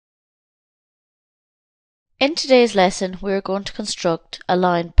In today's lesson, we are going to construct a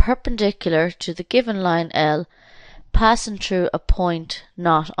line perpendicular to the given line L, passing through a point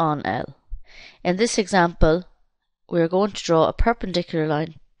not on L. In this example, we are going to draw a perpendicular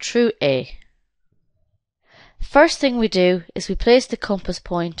line through A. First thing we do is we place the compass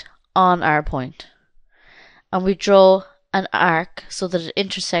point on our point, and we draw an arc so that it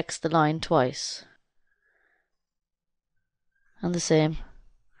intersects the line twice. And the same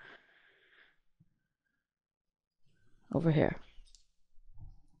over here.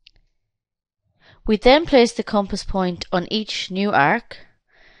 We then place the compass point on each new arc,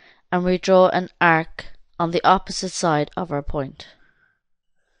 and we draw an arc on the opposite side of our point.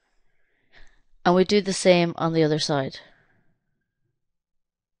 And we do the same on the other side.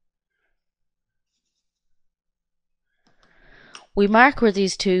 We mark where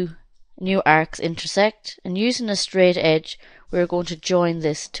these two new arcs intersect, and using a straight edge, we are going to join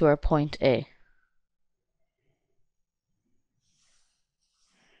this to our point A.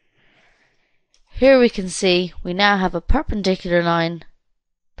 Here we can see we now have a perpendicular line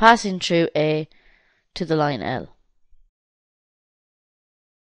passing through A to the line L.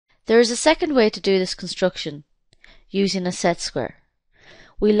 There is a second way to do this construction, using a set square.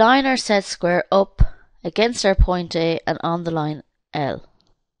 We line our set square up against our point A and on the line L.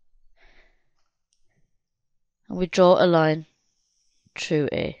 And we draw a line through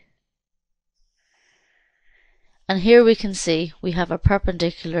A. And here we can see we have a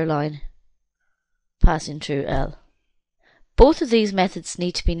perpendicular line passing through L. Both of these methods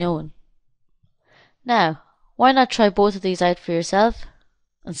need to be known. Now, why not try both of these out for yourself,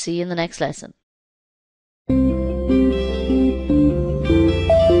 and see you in the next lesson.